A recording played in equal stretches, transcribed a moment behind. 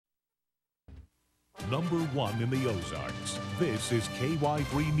#1 in the Ozarks. This is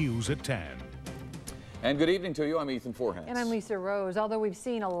KY3 News at 10. And good evening to you. I'm Ethan Forehand. And I'm Lisa Rose. Although we've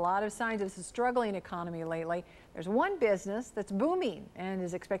seen a lot of signs of a struggling economy lately, there's one business that's booming and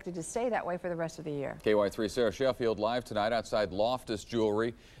is expected to stay that way for the rest of the year. KY3 Sarah Sheffield live tonight outside Loftis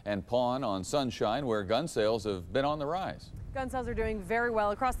Jewelry and Pawn on Sunshine, where gun sales have been on the rise. Gun sales are doing very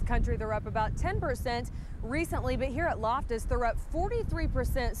well across the country. They're up about 10% recently, but here at Loftis, they're up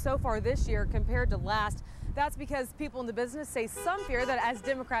 43% so far this year compared to last. That's because people in the business say some fear that as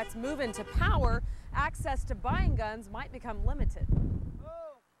Democrats move into power, access to buying guns might become limited.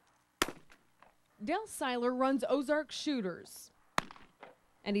 Dale Seiler runs Ozark Shooters,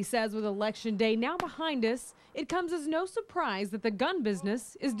 and he says with Election Day now behind us, it comes as no surprise that the gun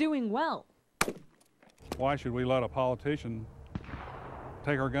business is doing well. Why should we let a politician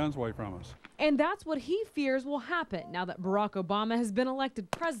take our guns away from us? And that's what he fears will happen now that Barack Obama has been elected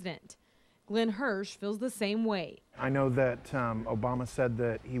president. Glen Hirsch feels the same way. I know that Obama said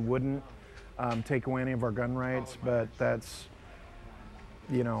that he wouldn't take away any of our gun rights, but that's,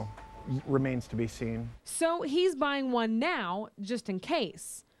 you know, remains to be seen. So he's buying one now, just in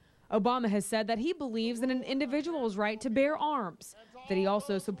case. Obama has said that he believes in an individual's right to bear arms, that he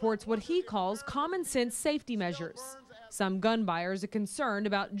also supports what he calls common sense safety measures. Some gun buyers are concerned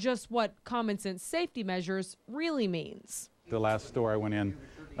about just what common sense safety measures really means. The last store I went in,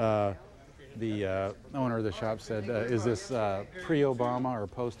 the owner of the shop said, is this pre-Obama or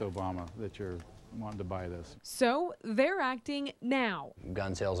post-Obama that you're wanting to buy this? So they're acting now.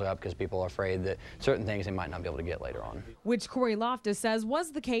 Gun sales are up because people are afraid that certain things they might not be able to get later on. Which Corey Loftis says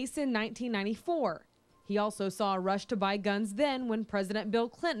was the case in 1994. He also saw a rush to buy guns then when President Bill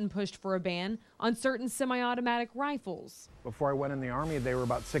Clinton pushed for a ban on certain semi-automatic rifles. Before I went in the Army, they were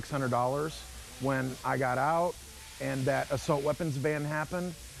about $600. When I got out and that assault weapons ban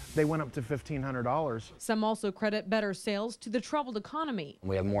happened, they went up to $1,500. Some also credit better sales to the troubled economy.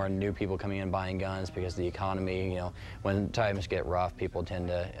 We have more new people coming in buying guns because the economy, you know, when times get rough, people tend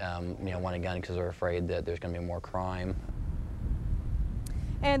to, want a gun because they're afraid that there's going to be more crime.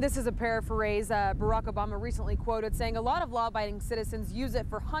 And this is a paraphrase. Barack Obama recently quoted saying a lot of law-abiding citizens use it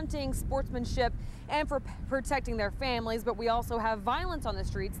for hunting, sportsmanship, and for protecting their families, but we also have violence on the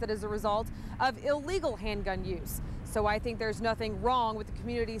streets that is a result of illegal handgun use. So I think there's nothing wrong with the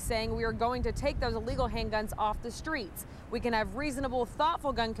community saying we are going to take those illegal handguns off the streets. We can have reasonable,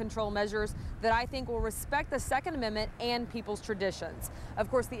 thoughtful gun control measures that I think will respect the Second Amendment and people's traditions. Of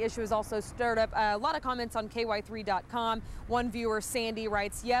course, the issue has also stirred up a lot of comments on KY3.com. One viewer, Sandy,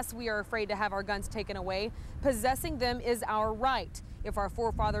 writes, yes, we are afraid to have our guns taken away. Possessing them is our right. If our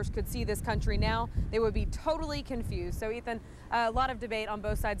forefathers could see this country now, they would be totally confused. So, Ethan, a lot of debate on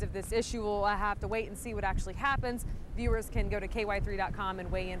both sides of this issue. We'll have to wait and see what actually happens. Viewers can go to KY3.com and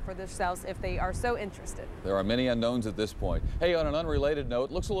weigh in for themselves if they are so interested. There are many unknowns at this point. Hey, on an unrelated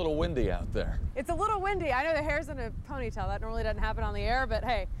note, it looks a little windy out there. It's a little windy. I know the hair's in a ponytail. That normally doesn't happen on the air, but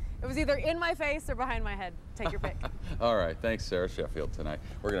hey, it was either in my face or behind my head. Take your pick. All right. Thanks, Sarah Sheffield, tonight.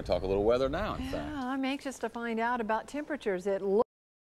 We're going to talk a little weather now, in fact. Yeah, I'm anxious to find out about temperatures. It looks